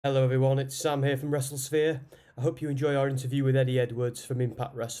Hello everyone, it's Sam here from Wrestlesphere. I hope you enjoy our interview with Eddie Edwards from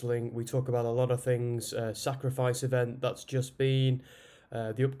Impact Wrestling. We talk about a lot of things, sacrifice event that's just been,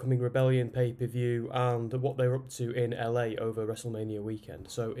 the upcoming Rebellion pay-per-view, and what they're up to in LA over WrestleMania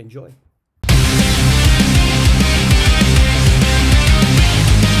weekend. So enjoy.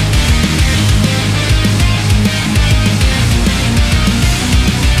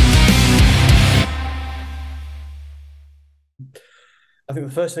 I think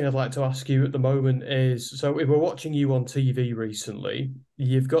the first thing I'd like to ask you at the moment is, so if we're watching you on TV recently,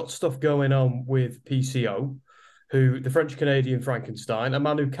 you've got stuff going on with PCO, who the French-Canadian Frankenstein, a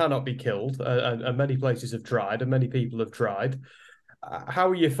man who cannot be killed, and many places have tried, and many people have tried. How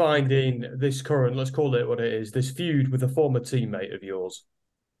are you finding this current, let's call it what it is, this feud with a former teammate of yours?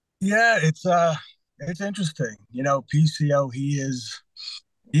 Yeah, it's interesting. PCO, he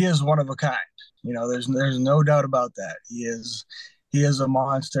is one of a kind. There's no doubt about that. He is a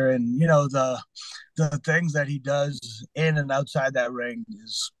monster, and the things that he does in and outside that ring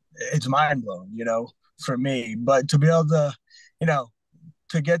it's mind blowing, for me. But to be able to, you know,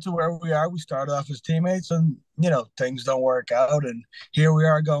 to get to where we are, we started off as teammates, and things don't work out, and here we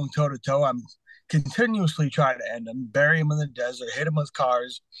are going toe to toe. I'm continuously trying to end him, bury him in the desert, hit him with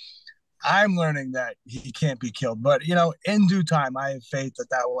cars. I'm learning that he can't be killed. But in due time, I have faith that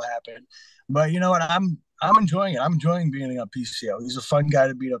that will happen. But you know what? I'm enjoying it. I'm enjoying beating up PCO. He's a fun guy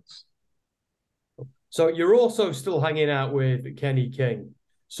to beat up. So you're also still hanging out with Kenny King.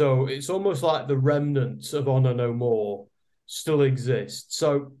 So it's almost like the remnants of Honor No More still exist.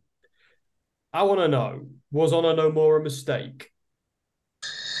 So I want to know, was Honor No More a mistake?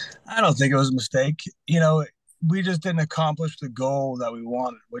 I don't think it was a mistake. We just didn't accomplish the goal that we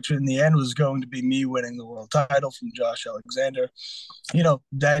wanted, which in the end was going to be me winning the world title from Josh Alexander.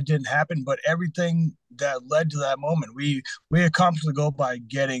 That didn't happen, but everything that led to that moment, we accomplished the goal by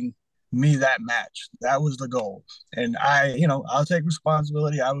getting me that match. That was the goal. And I'll take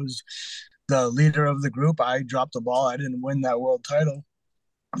responsibility. I was the leader of the group. I dropped the ball. I didn't win that world title,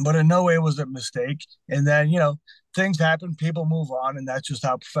 but in no way was it a mistake. And then, things happen, people move on, and that's just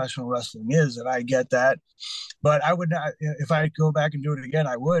how professional wrestling is. And I get that. But I would not, if I go back and do it again,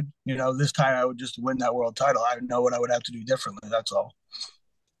 I would. This time I would just win that world title. I know what I would have to do differently. That's all.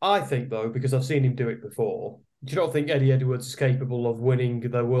 I think, though, because I've seen him do it before, do you not think Eddie Edwards is capable of winning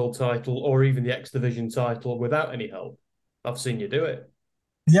the world title or even the X Division title without any help? I've seen you do it.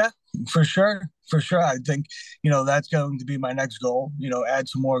 Yeah, for sure. For sure. I think, that's going to be my next goal, add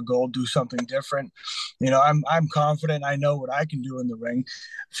some more gold, do something different. I'm confident I know what I can do in the ring.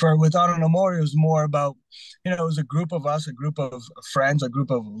 For with Honor No More, it was more about, it was a group of us, a group of friends, a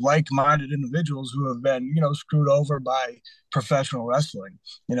group of like-minded individuals who have been, screwed over by professional wrestling.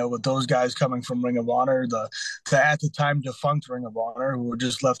 With those guys coming from Ring of Honor, the at the time defunct Ring of Honor, who were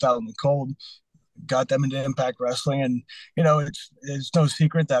just left out in the cold, got them into Impact Wrestling, and it's no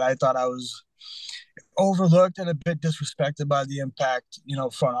secret that I thought I was overlooked and a bit disrespected by the Impact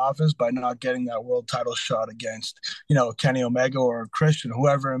front office by not getting that world title shot against Kenny Omega or Christian,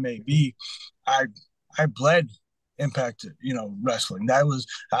 whoever it may be. I bled Impact wrestling. That was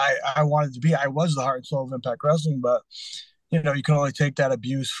I wanted to be. I was the heart and soul of Impact Wrestling, but you can only take that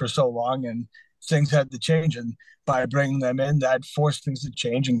abuse for so long, and things had to change. And by bringing them in, that forced things to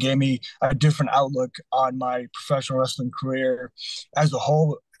change and gave me a different outlook on my professional wrestling career as a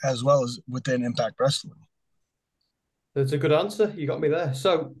whole, as well as within Impact Wrestling. That's a good answer. You got me there.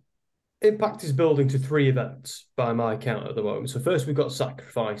 So Impact is building to three events by my count at the moment. So first we've got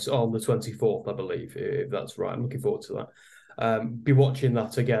Sacrifice on the 24th, I believe, if that's right. I'm looking forward to that. Be watching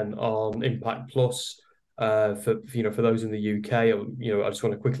that again on Impact Plus. For those in the UK, I just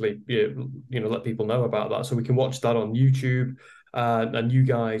want to quickly let people know about that, so we can watch that on YouTube. And you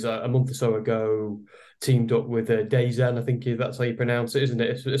guys a month or so ago teamed up with Dazen, I think that's how you pronounce it, isn't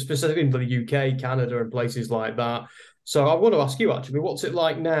it? Specifically in the UK, Canada, and places like that. So I want to ask you actually, what's it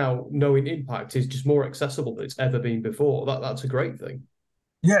like now, knowing Impact is just more accessible than it's ever been before? That's a great thing.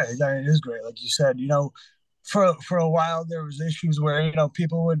 Yeah, it is great. Like you said, for a while there was issues where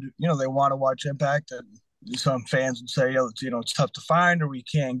people would they want to watch Impact, and some fans would say it's tough to find, or we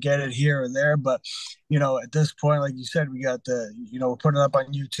can't get it here or there. But at this point, like you said, we got we're putting it up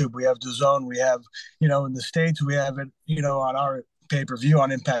on YouTube. We have the Zone. We have in the States we have it on our pay-per-view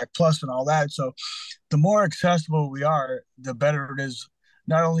on Impact Plus and all that. So the more accessible we are, the better it is,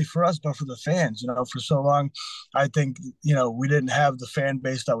 not only for us but for the fans. For so long, I think we didn't have the fan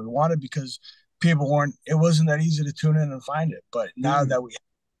base that we wanted because people weren't. It wasn't that easy to tune in and find it. But now Mm. that we,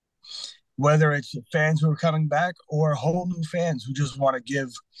 whether it's fans who are coming back or whole new fans who just want to give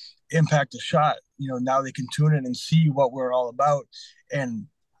Impact a shot, now they can tune in and see what we're all about. And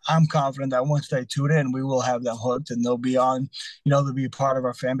I'm confident that once they tune in, we will have them hooked and they'll be on, they'll be a part of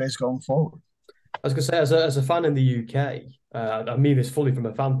our fan base going forward. I was going to say, as a fan in the UK, I mean this fully from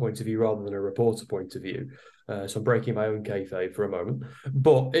a fan point of view rather than a reporter point of view. So I'm breaking my own kayfabe for a moment.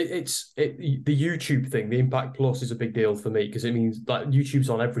 But the YouTube thing, the Impact Plus is a big deal for me because it means like YouTube's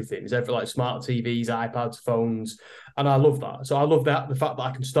on everything. It's like smart TVs, iPads, phones, and I love that. So I love the fact that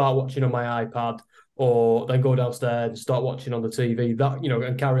I can start watching on my iPad or then go downstairs and start watching on the TV that,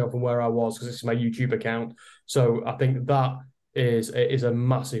 and carry on from where I was because it's my YouTube account. So I think that is a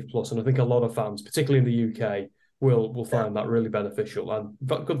massive plus, and I think a lot of fans, particularly in the UK, will find that really beneficial and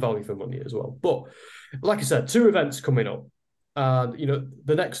good value for money as well. But like I said, 2 events coming up, and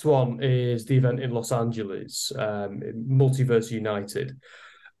the next one is the event in Los Angeles, Multiverse United.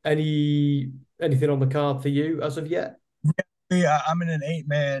 Anything on the card for you as of yet? Yeah, I'm in an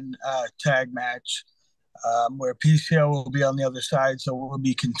 8-man tag match where PCO will be on the other side. So we'll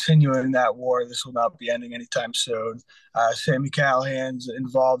be continuing that war. This will not be ending anytime soon. Sami Callihan's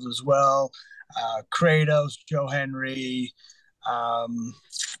involved as well. Kratos, Joe Henry.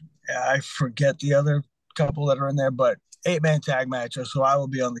 I forget the other couple that are in there, but 8-man tag match. So I will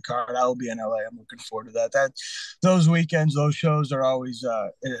be on the card. I will be in LA. I'm looking forward to that. Those weekends, those shows are always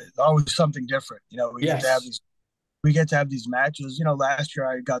something different. We get to have these matches. Last year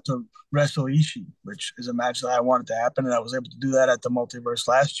I got to wrestle Ishii, which is a match that I wanted to happen, and I was able to do that at the Multiverse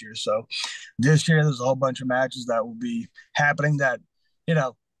last year. So this year there's a whole bunch of matches that will be happening that,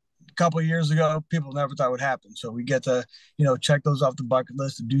 a couple of years ago people never thought would happen. So we get to, check those off the bucket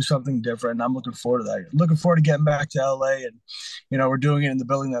list and do something different. And I'm looking forward to that. Looking forward to getting back to LA, and, we're doing it in the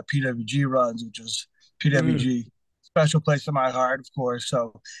building that PWG runs, which is PWG. Special place in my heart, of course.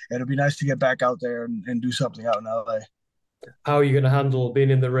 So it'll be nice to get back out there and do something out in LA. How are you going to handle being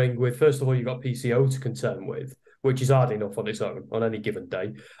in the ring with, first of all, you've got PCO to contend with, which is hard enough on its own on any given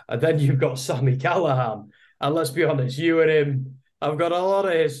day. And then you've got Sami Callihan. And let's be honest, you and him have got a lot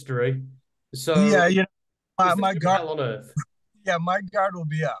of history. So yeah, my guard hell on earth. Yeah, my guard will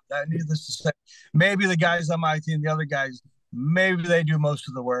be up. That needless to say. Maybe the guys on my team, the other guys, maybe they do most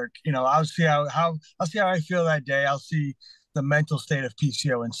of the work. I'll see how I feel that day. I'll see the mental state of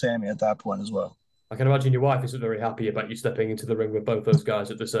PCO and Sami at that point as well. I can imagine your wife isn't very happy about you stepping into the ring with both those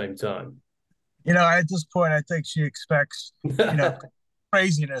guys at the same time. At this point, I think she expects,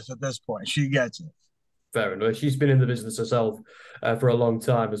 craziness at this point. She gets it. Fair enough. She's been in the business herself for a long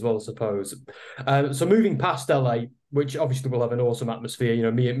time as well, I suppose. So moving past LA, which obviously will have an awesome atmosphere.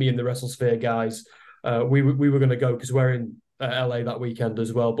 Me and the Wrestlesphere guys, we were going to go because we're in LA that weekend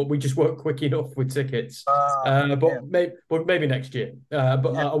as well, but we just weren't quick enough with tickets. Maybe next year.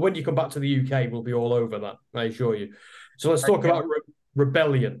 When you come back to the UK, we'll be all over that, I assure you. So let's talk about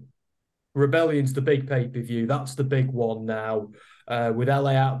Rebellion. Rebellion's the big pay-per-view. That's the big one now. With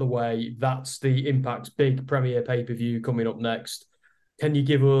LA out of the way, that's the Impact's big premiere pay-per-view coming up next. Can you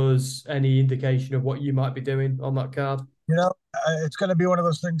give us any indication of what you might be doing on that card? It's going to be one of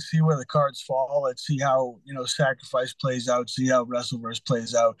those things, see where the cards fall. Let's see how, Sacrifice plays out, see how Wrestleverse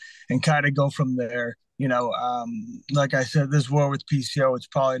plays out, and kind of go from there. Like I said, this war with PCO, it's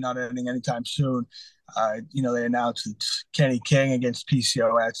probably not ending anytime soon. They announced it's Kenny King against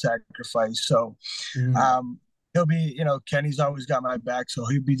PCO at Sacrifice. So he'll be, Kenny's always got my back, so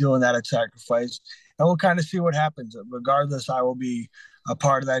he'll be doing that at Sacrifice. And we'll kind of see what happens. Regardless, I will be a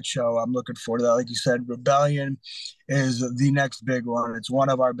part of that show. I'm looking forward to that. Like you said, Rebellion is the next big one. It's one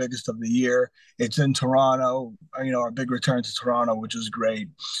of our biggest of the year. It's in Toronto, our big return to Toronto, which is great.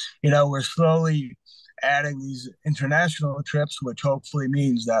 We're slowly adding these international trips, which hopefully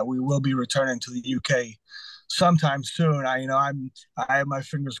means that we will be returning to the UK sometime soon. I have my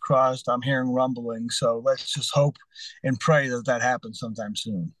fingers crossed. I'm hearing rumbling. So let's just hope and pray that happens sometime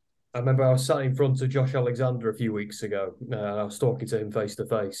soon. I remember I was sat in front of Josh Alexander a few weeks ago. I was talking to him face to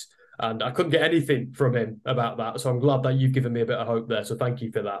face, and I couldn't get anything from him about that. So I'm glad that you've given me a bit of hope there. So thank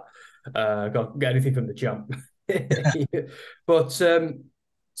you for that. I can't get anything from the champ. But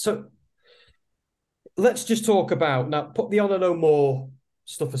so let's just talk about now. Put the Honor No More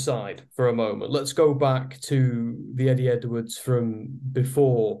stuff aside for a moment. Let's go back to the Eddie Edwards from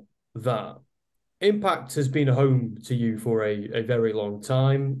before that. Impact has been a home to you for a very long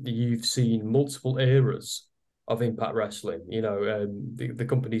time. You've seen multiple eras of Impact Wrestling. The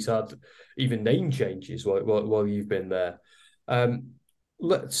company's had even name changes while you've been there. On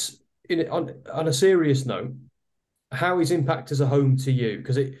a serious note, how is Impact as a home to you?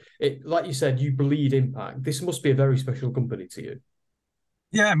 Because it like you said, you bleed Impact. This must be a very special company to you.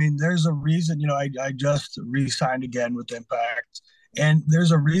 Yeah, there's a reason. I just re-signed again with Impact. And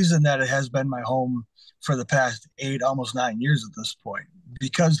there's a reason that it has been my home for the past 8, almost 9 years at this point.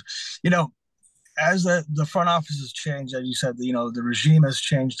 because, you know, as the front office has changed, as you said, the regime has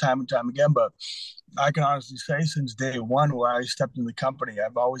changed time and time again. But I can honestly say since day one where I stepped in the company,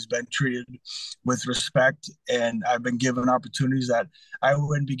 I've always been treated with respect, and I've been given opportunities that I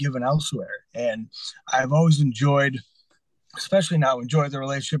wouldn't be given elsewhere. And I've always enjoyed, especially now, enjoyed the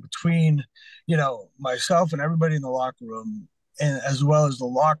relationship between, myself and everybody in the locker room, and as well as the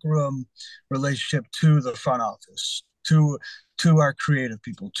locker room relationship to the front office, to our creative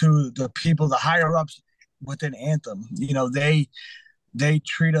people, to the people, the higher ups within Anthem. They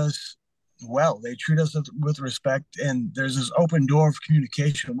treat us well. They treat us with respect, and there's this open door of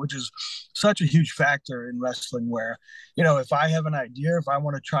communication, which is such a huge factor in wrestling. Where, if I have an idea, if I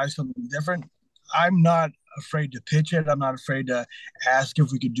want to try something different, I'm not afraid to pitch it. I'm not afraid to ask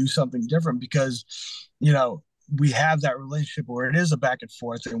if we could do something different because, we have that relationship where it is a back and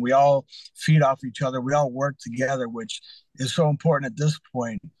forth, and we all feed off each other. We all work together, which is so important at this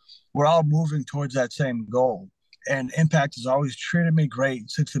point. We're all moving towards that same goal. And Impact has always treated me great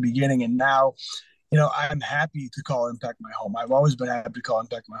since the beginning. And now, I'm happy to call Impact my home. I've always been happy to call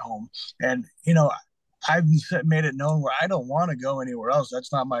Impact my home. And, I've made it known where I don't want to go anywhere else.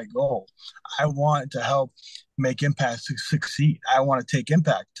 That's not my goal. I want to help make Impact succeed. I want to take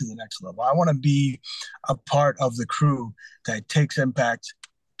Impact to the next level. I want to be a part of the crew that takes Impact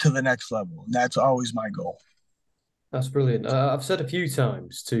to the next level. And that's always my goal. That's brilliant. I've said a few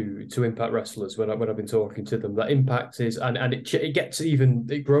times to Impact wrestlers when I've been talking to them that Impact is, and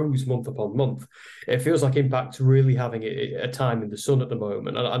it grows month upon month. It feels like Impact's really having a time in the sun at the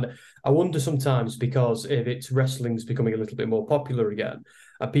moment, and I wonder sometimes because if it's wrestling's becoming a little bit more popular again,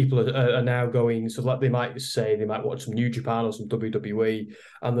 and people are now going, so like they might watch some New Japan or some WWE,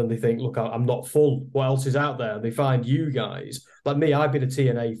 and then they think, look, I'm not full. What else is out there? And they find you guys. Like me, I've been a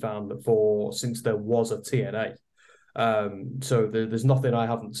TNA fan since there was a TNA. So there's nothing I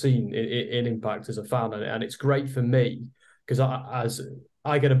haven't seen in Impact as a fan, and it's great for me because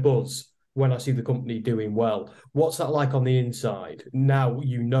I get a buzz when I see the company doing well. What's that like on the inside? Now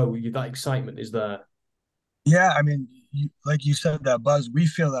that excitement is there. Yeah, I mean, like you said, that buzz. We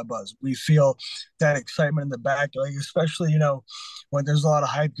feel that buzz. We feel that excitement in the back, like especially when there's a lot of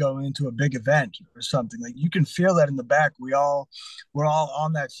hype going into a big event or something. Like you can feel that in the back. We're all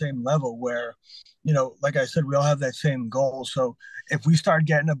on that same level where, like I said, we all have that same goal. So if we start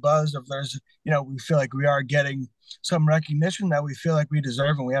getting a buzz, if there's, we feel like we are getting some recognition that we feel like we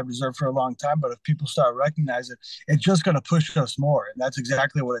deserve and we have deserved for a long time. But if people start recognizing it, it's just going to push us more. And that's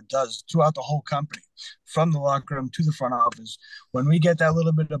exactly what it does throughout the whole company, from the locker room to the front office. When we get that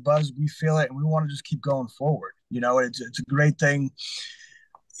little bit of buzz, we feel it and we want to just keep going forward. It's a great thing.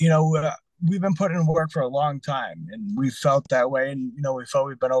 We've been putting in work for a long time and we felt that way. And, we felt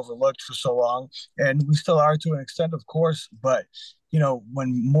we've been overlooked for so long, and we still are to an extent, of course. But,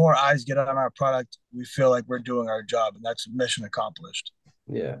 when more eyes get on our product, we feel like we're doing our job, and that's mission accomplished.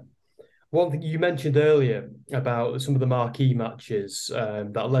 Yeah. One thing you mentioned earlier about some of the marquee matches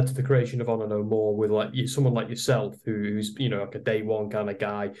that led to the creation of Honor No More with someone like yourself, who's like a day one kind of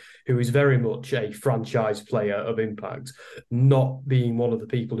guy, who is very much a franchise player of Impact, not being one of the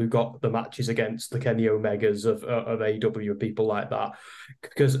people who got the matches against the Kenny Omegas of AEW and people like that.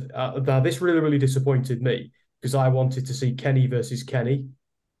 Because this really, really disappointed me because I wanted to see Kenny versus Kenny,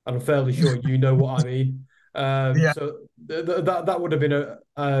 and I'm fairly sure you know what I mean. Yeah. So that would have been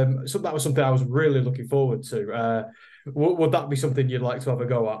that was something I was really looking forward to. Would that be something you'd like to have a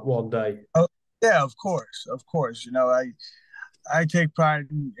go at one day? Oh, yeah, of course, of course. I take pride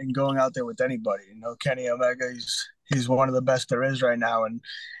in going out there with anybody. Kenny Omega, he's one of the best there is right now. And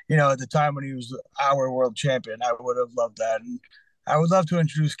at the time when he was our world champion, I would have loved that, and I would love to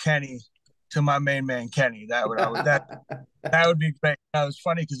introduce Kenny to my main man Kenny. That would be great. That was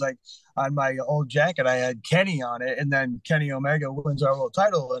funny because on my old jacket I had Kenny on it, and then Kenny Omega wins our world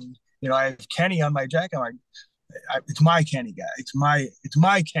title, and I have Kenny on my jacket. I'm like, it's my Kenny guy. It's my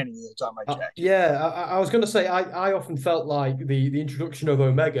Kenny that's on my jacket. Yeah, I was going to say I often felt like the introduction of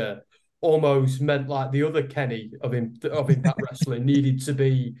Omega almost meant like the other Kenny of Impact Wrestling needed to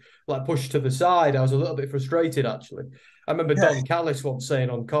be like pushed to the side. I was a little bit frustrated actually. I remember Don Callis once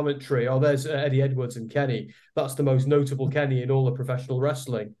saying on commentary, "Oh, there's Eddie Edwards and Kenny. That's the most notable Kenny in all of professional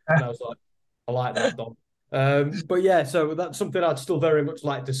wrestling." And I was like, "I like that, Don." But yeah, so that's something I'd still very much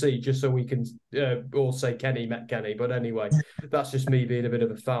like to see, just so we can all say Kenny met Kenny. But anyway, that's just me being a bit of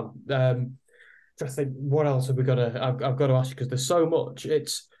a fan. I think what else have we got to? I've got to ask you because there's so much.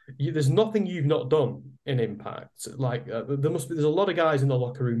 There's nothing you've not done in Impact. Like there's a lot of guys in the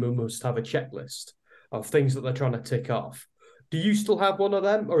locker room who must have a checklist of things that they're trying to tick off. Do you still have one of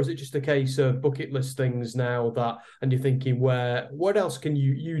them, or is it just a case of bucket list things now that, and you're thinking, what else can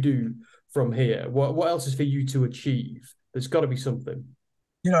you do from here? What else is for you to achieve? There's got to be something.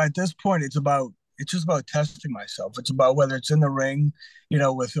 At this point, it's just about testing myself. It's about whether it's in the ring,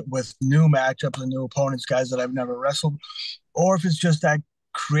 with new matchups and new opponents, guys that I've never wrestled, or if it's just that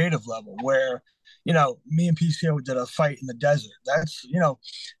creative level where me and PCO did a fight in the desert.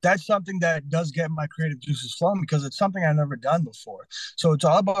 That's something that does get my creative juices flowing because it's something I've never done before. So it's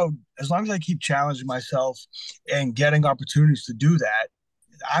all about, as long as I keep challenging myself and getting opportunities to do that,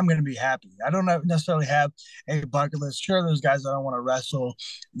 I'm going to be happy. I don't necessarily have a bucket list. Sure, there's guys that I want to wrestle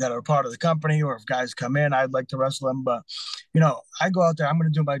that are part of the company, or if guys come in, I'd like to wrestle them. But, I go out there, I'm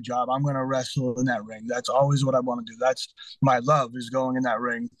going to do my job. I'm going to wrestle in that ring. That's always what I want to do. That's my love, is going in that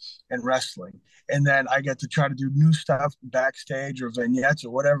ring and wrestling. And then I get to try to do new stuff backstage or vignettes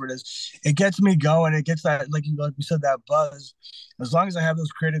or whatever it is. It gets me going. It gets that, like you said, that buzz. As long as I have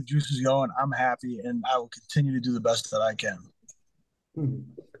those creative juices going, I'm happy, and I will continue to do the best that I can.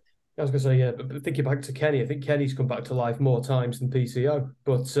 I was going to say, yeah, but thinking back to Kenny, I think Kenny's come back to life more times than PCO.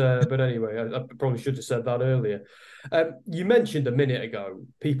 But anyway, I probably should have said that earlier. You mentioned a minute ago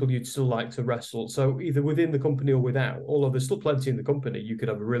people you'd still like to wrestle. So either within the company or without, although there's still plenty in the company you could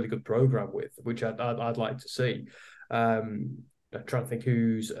have a really good program with, which I'd like to see. I'm trying to think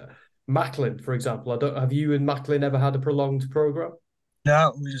who's Macklin, for example. Have you and Macklin ever had a prolonged program?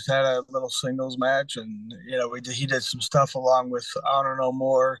 No, we just had a little singles match, and he did some stuff along with Honor No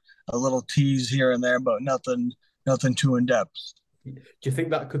More, a little tease here and there, but nothing too in depth. Do you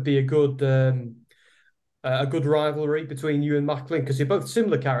think that could be a good rivalry between you and Macklin? Because you're both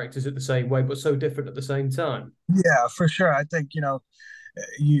similar characters at the same way, but so different at the same time. Yeah, for sure. I think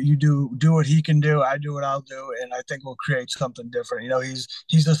you do what he can do, I do what I'll do, and I think we'll create something different.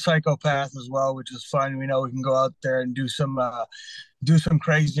 He's a psychopath as well, which is fun. We know we can go out there and do some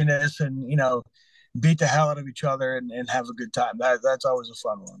craziness and beat the hell out of each other and have a good time. That's always a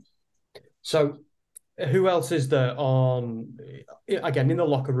fun one. So who else is there on, again, in the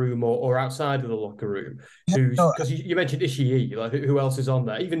locker room or outside of the locker room, who's, because you mentioned Ishii, like who else is on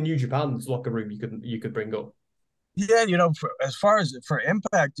there? Even New Japan's locker room you could bring up. Yeah, as far as for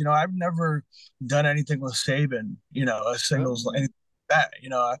Impact, I've never done anything with Saban, a singles, anything like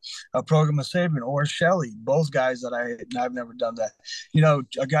that, a program with Saban or Shelley, both guys that I've never done that.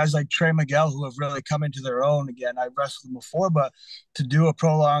 Guys like Trey Miguel who have really come into their own again. I've wrestled them before, but to do a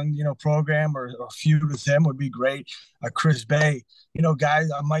prolonged, program or feud with him would be great. Chris Bay, guys,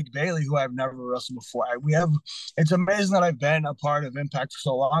 Mike Bailey, who I've never wrestled before. It's amazing that I've been a part of Impact for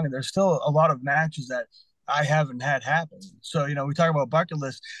so long, and there's still a lot of matches that I haven't had happen. So, we talk about bucket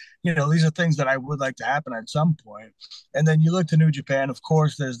list, these are things that I would like to happen at some point. And then you look to New Japan, of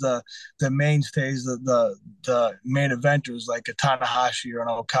course, there's the mainstays, the main eventers like a Tanahashi or an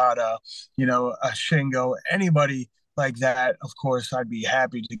Okada, a Shingo, anybody like that. Of course, I'd be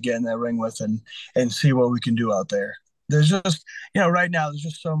happy to get in that ring with and see what we can do out there. There's just, right now, there's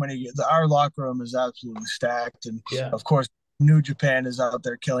just so many. Our locker room is absolutely stacked. And of course, New Japan is out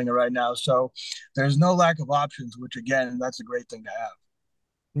there killing it right now. So there's no lack of options, which again, that's a great thing to have.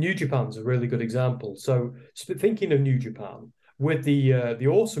 New Japan's a really good example. So thinking of New Japan, with the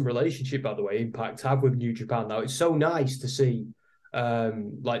awesome relationship, by the way, Impact have with New Japan now, it's so nice to see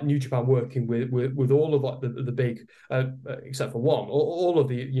like New Japan working with all of like the big, except for one, all of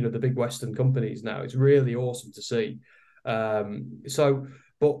the the big Western companies now. It's really awesome to see.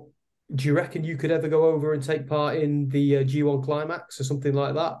 But do you reckon you could ever go over and take part in the G1 Climax or something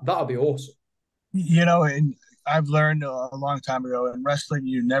like that? That'd be awesome. And I've learned a long time ago in wrestling,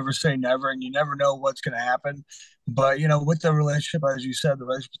 you never say never, and you never know what's going to happen. But, with the relationship, as you said, the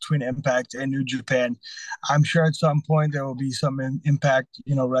relationship between Impact and New Japan, I'm sure at some point there will be some Impact,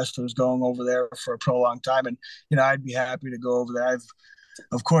 wrestlers going over there for a prolonged time. And, I'd be happy to go over there. I've,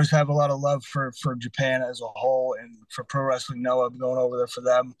 of course, have a lot of love for Japan as a whole, and for Pro Wrestling Noah, going over there for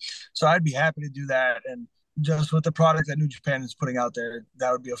them. So I'd be happy to do that. And just with the product that New Japan is putting out there,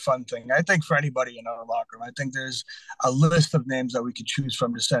 that would be a fun thing. I think for anybody in our locker room, I think there's a list of names that we could choose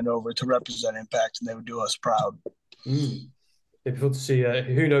from to send over to represent Impact, and they would do us proud. It'd be fun to see.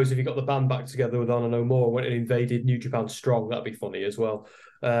 Who knows if you got the band back together with Honor No More, went and invaded New Japan Strong, that'd be funny as well.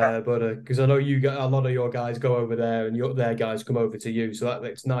 But because I know you got a lot of your guys go over there, and their guys come over to you, so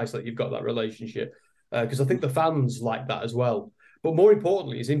it's nice that you've got that relationship. Because I think the fans like that as well. But more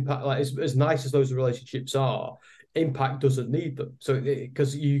importantly, is Impact, like as nice as those relationships are, Impact doesn't need them. So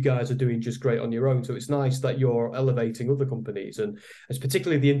because you guys are doing just great on your own. So it's nice that you're elevating other companies, and it's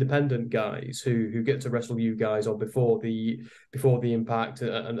particularly the independent guys who get to wrestle you guys on before the Impact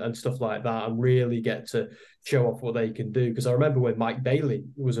and stuff like that, and really get to show off what they can do. Because I remember when Mike Bailey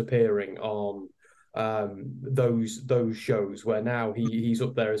was appearing on those shows, where now he's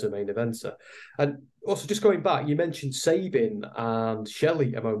up there as a main eventer. And also, just going back, you mentioned Sabin and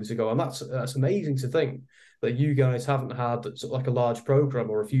Shelley a moment ago, and that's amazing to think that you guys haven't had sort of like a large program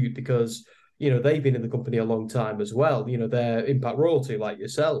or a feud, because they've been in the company a long time as well. They're Impact royalty like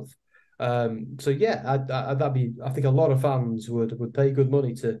yourself. So yeah, I think a lot of fans would pay good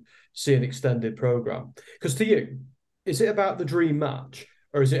money to see an extended program. Because to you, is it about the dream match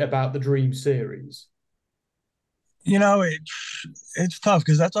or is it about the dream series? It's tough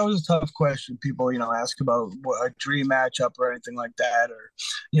because that's always a tough question. People, ask about a dream matchup or anything like that, or,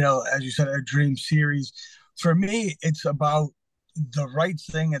 as you said, a dream series. For me, it's about the right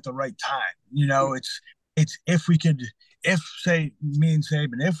thing at the right time. It's if say me and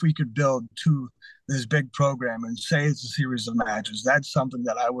Saban, if we could build to this big program and say it's a series of matches, that's something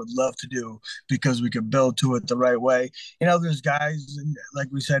that I would love to do because we could build to it the right way. There's guys, like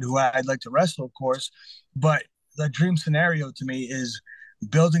we said, who I'd like to wrestle, of course, but the dream scenario to me is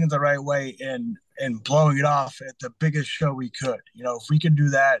building it the right way and blowing it off at the biggest show we could. If we could do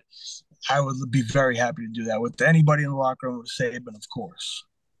that, I would be very happy to do that with anybody in the locker room, with Saban, of course.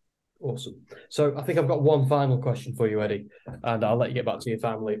 Awesome. So I think I've got one final question for you, Eddie, and I'll let you get back to your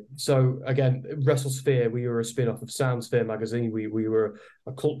family. So again, Wrestlesphere, we were a spin-off of Soundsphere magazine. We were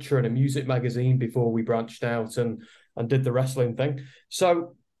a culture and a music magazine before we branched out and did the wrestling thing.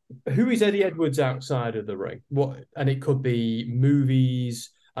 So who is Eddie Edwards outside of the ring? And it could be movies.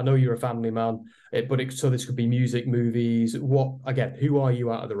 I know you're a family man, so this could be music, movies. Who are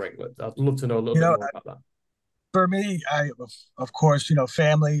you out of the ring with? I'd love to know a little bit more about that. For me, of course,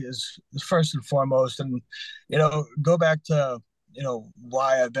 family is first and foremost, and go back to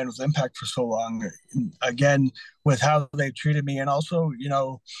why I've been with Impact for so long. Again, with how they've treated me, and also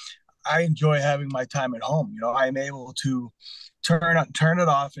I enjoy having my time at home. I'm able to turn it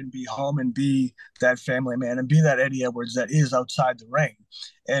off and be home and be that family man and be that Eddie Edwards that is outside the ring.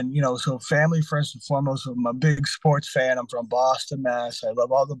 And so family first and foremost. I'm a big sports fan. I'm from Boston, Mass. I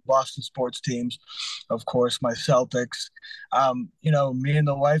love all the Boston sports teams, of course, my Celtics. Me and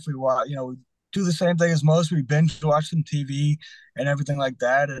the wife, we do the same thing as most. We binge watch some TV and everything like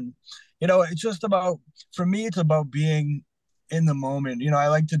that. And it's just about, for me, it's about being in the moment. I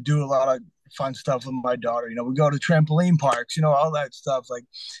like to do a lot of fun stuff with my daughter. We go to trampoline parks, all that stuff. Like,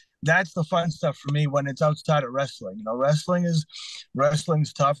 that's the fun stuff for me when it's outside of wrestling.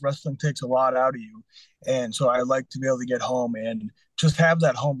 Wrestling's tough. Wrestling takes a lot out of you. And so I like to be able to get home and just have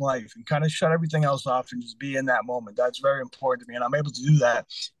that home life and kind of shut everything else off and just be in that moment. That's very important to me. And I'm able to do that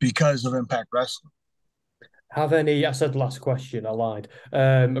because of Impact Wrestling. I said last question, I lied,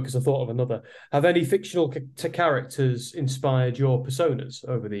 because I thought of another. Have any fictional characters inspired your personas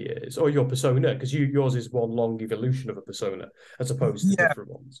over the years, or your persona? Because yours is one long evolution of a persona, as opposed to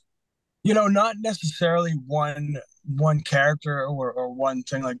different ones. Not necessarily one character or one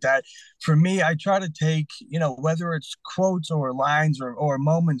thing like that. For me, I try to take, whether it's quotes or lines or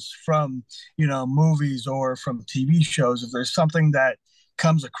moments from, movies or from TV shows. If there's something that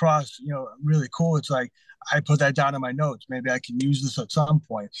comes across, really cool, it's like, I put that down in my notes. Maybe I can use this at some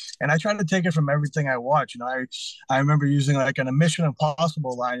point. And I try to take it from everything I watch. I remember using like a Mission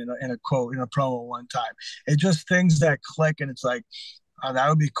Impossible line in a quote, in a promo one time. It's just things that click, and it's like, that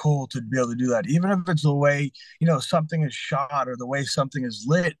would be cool to be able to do that. Even if it's the way, something is shot or the way something is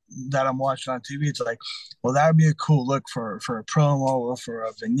lit that I'm watching on TV, it's like, well, that would be a cool look for a promo or for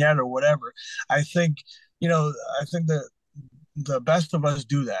a vignette or whatever. I think that the best of us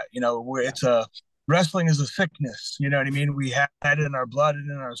do that, where wrestling is a sickness, you know what I mean? We have that in our blood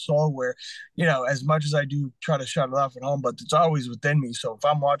and in our soul where, as much as I do try to shut it off at home, but it's always within me. So if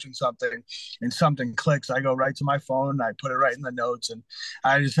I'm watching something and something clicks, I go right to my phone, I put it right in the notes, and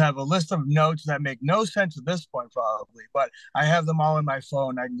I just have a list of notes that make no sense at this point probably, but I have them all in my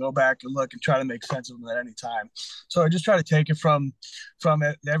phone. I can go back and look and try to make sense of them at any time. So I just try to take it from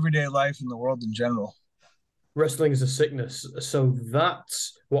everyday life and the world in general. Wrestling is a sickness. So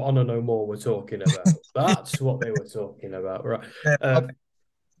that's what Honor No More were talking about. That's what they were talking about, right?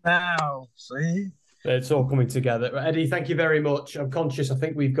 Now, see? It's all coming together. Eddie, thank you very much. I'm conscious. I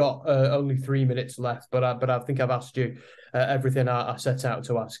think we've got only 3 minutes left, but I think I've asked you everything I set out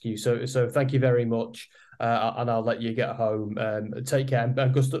to ask you. So thank you very much, and I'll let you get home. Take care, and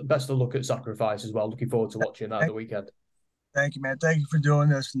best of luck at Sacrifice as well. Looking forward to watching that at the weekend. Thank you, man. Thank you for doing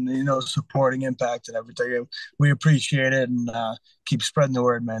this and supporting Impact and everything. We appreciate it and keep spreading the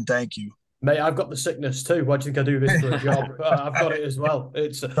word, man. Thank you. Mate, I've got the sickness too. Why do you think I do this for a job? I've got it as well.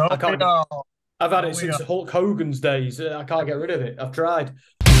 It's I Don't we can't. all? I've had Don't it we since all? Hulk Hogan's days. I can't get rid of it. I've tried.